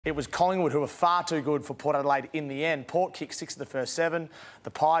It was Collingwood who were far too good for Port Adelaide in the end. Port kicked 6 of the first 7.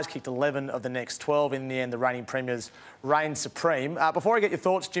 The Pies kicked 11 of the next 12. In the end, the reigning premiers reigned supreme. Before I get your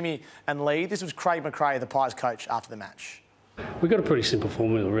thoughts, Jimmy and Lee, this was Craig McRae, the Pies coach, after the match. We've got a pretty simple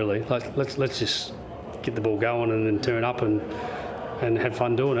formula, really. Let's just get the ball going and then turn up and have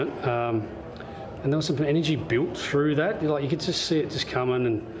fun doing it. And there was some energy built through that. You could just see it just coming.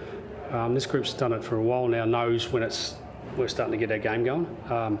 And this group's done it for a while now, knows when we're starting to get our game going.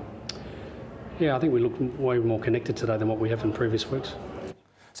 Yeah, I think we look way more connected today than what we have in previous weeks.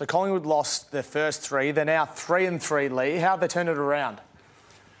 So Collingwood lost their first 3. They're now 3-3, Lee. How have they turned it around?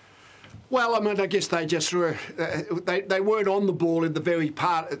 Well, I mean, I guess they just were, they weren't on the ball in the very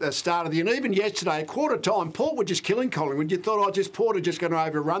part at the start of the, and even yesterday, at quarter time, Port were just killing Collingwood. You thought, Port are just going to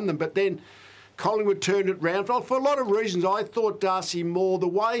overrun them, but then Collingwood turned it round. For a lot of reasons, I thought Darcy Moore, the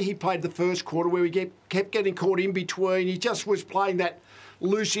way he played the first quarter, where he kept getting caught in between, he just was playing that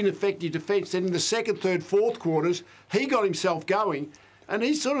loose, ineffective defence. Then in the second, third, fourth quarters, he got himself going. And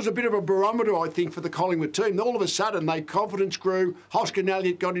he sort of was a bit of a barometer, I think, for the Collingwood team. All of a sudden, their confidence grew. Hoskin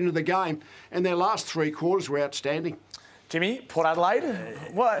Elliott got into the game, and their last 3 quarters were outstanding. Jimmy, Port Adelaide,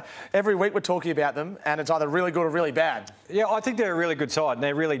 well, every week we're talking about them, and it's either really good or really bad. Yeah, I think they're a really good side, and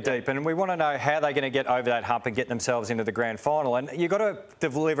they're really deep, and we want to know how they're going to get over that hump and get themselves into the grand final. And you've got to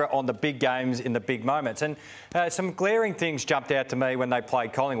deliver on the big games in the big moments. And some glaring things jumped out to me when they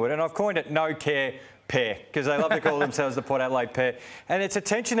played Collingwood, and I've coined it no care pair, because they love to call themselves the Port Adelaide pair. And it's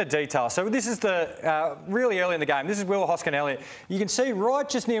attention to detail. So this is the really early in the game. This is Will Hoskin Elliott. You can see right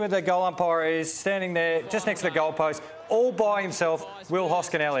just near where the goal umpire is, standing there just next to the goalpost, all by himself, Will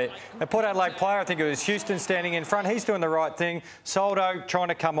Hoskin Elliott. The Port Adelaide player, I think it was Houston, standing in front. He's doing the right thing. Soldo trying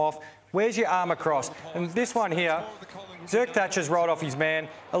to come off. Where's your arm across? And this one here, Zirk Thatcher's rolled off his man.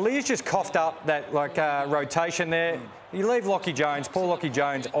 Ali's just coughed up that rotation there. You leave Lockie Jones, Paul Lockie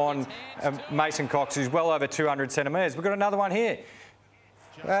Jones, on Mason Cox, who's well over 200 centimetres. We've got another one here.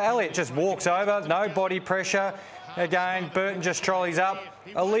 Elliott just walks over, no body pressure. Again, Burton just trolleys up.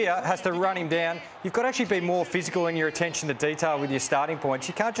 Aaliyah has to run him down. You've got to actually be more physical in your attention to detail with your starting points.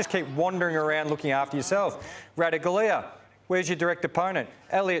 You can't just keep wandering around looking after yourself. Radigalia, where's your direct opponent?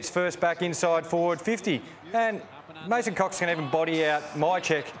 Elliott's first back inside forward 50. And Mason Cox can even body out my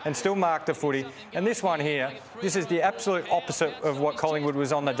check and still mark the footy. And this one here, this is the absolute opposite of what Collingwood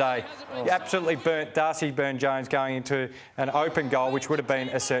was on the day. You absolutely burnt Darcy Byrne-Jones going into an open goal, which would have been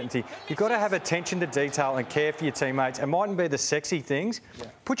a certainty. You've got to have attention to detail and care for your teammates. It mightn't be the sexy things. Yeah.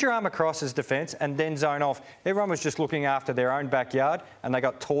 Put your arm across as defence and then zone off. Everyone was just looking after their own backyard, and they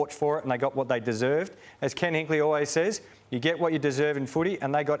got torched for it, and they got what they deserved. As Ken Hinkley always says, you get what you deserve in footy,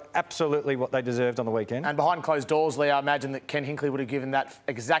 and they got absolutely what they deserved on the weekend. And behind closed doors, Lee, I imagine that Ken Hinkley would have given that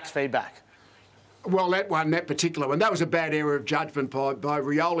exact feedback. Well, that particular one, that was a bad error of judgment by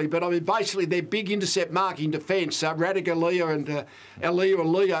Rioli. But, I mean, basically, their big intercept marking defence, Radigalia and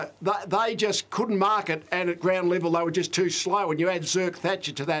Aaliyah, they just couldn't mark it, and at ground level, they were just too slow. And you add Zirk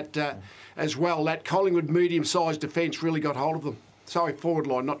Thatcher to that as well. That Collingwood medium-sized defence really got hold of them. Sorry, forward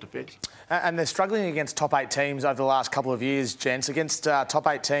line, not defence. And they're struggling against top 8 teams over the last couple of years, gents. Against top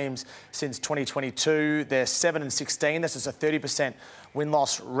 8 teams since 2022, they're 7-16. This is a 30%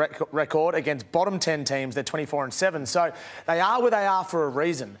 win-loss record. Against bottom 10 teams, they're 24-7. So they are where they are for a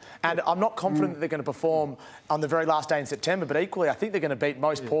reason. And I'm not confident that they're going to perform on the very last day in September, but equally, I think they're going to beat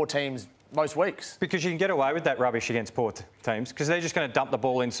most poor teams most weeks. Because you can get away with that rubbish against poor teams, because they're just going to dump the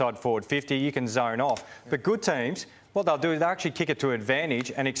ball inside forward 50. You can zone off. But good teams, what they'll do is they'll actually kick it to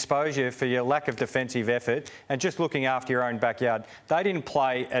advantage and expose you for your lack of defensive effort and just looking after your own backyard. They didn't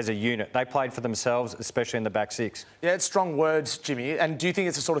play as a unit. They played for themselves, especially in the back 6. Yeah, it's strong words, Jimmy. And do you think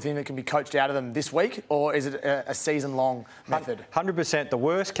it's the sort of thing that can be coached out of them this week, or is it a season-long method? 100%. The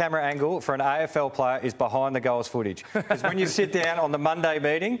worst camera angle for an AFL player is behind the goals footage. Because when you sit down on the Monday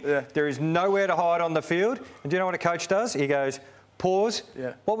meeting, there is nowhere to hide on the field. And do you know what a coach does? He goes, pause.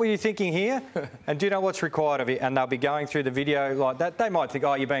 Yeah. What were you thinking here? And do you know what's required of you? And they'll be going through the video like that. They might think,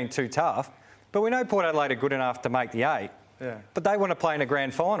 oh, you're being too tough. But we know Port Adelaide are good enough to make the 8. Yeah. But they want to play in a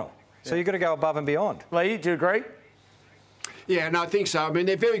grand final. So you've got to go above and beyond. Lee, do you agree? Yeah, no, I think so. I mean,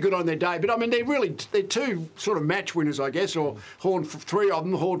 they're very good on their day. But, I mean, they're 2 sort of match winners, I guess, or 3 of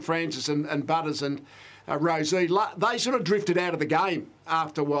them, Horne-Francis and Butters and Rosie. They sort of drifted out of the game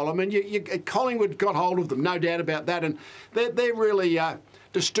after a while. I mean, Collingwood got hold of them, no doubt about that. And they're really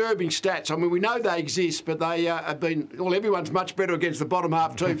disturbing stats. I mean, we know they exist, but they have been... Well, everyone's much better against the bottom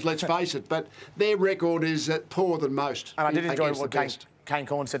half teams, let's face it. But their record is poorer than most. And I did enjoy what Kane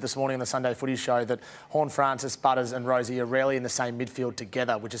Corn said this morning on the Sunday Footy Show, that Horne-Francis, Butters and Rosie are rarely in the same midfield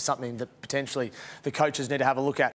together, which is something that potentially the coaches need to have a look at.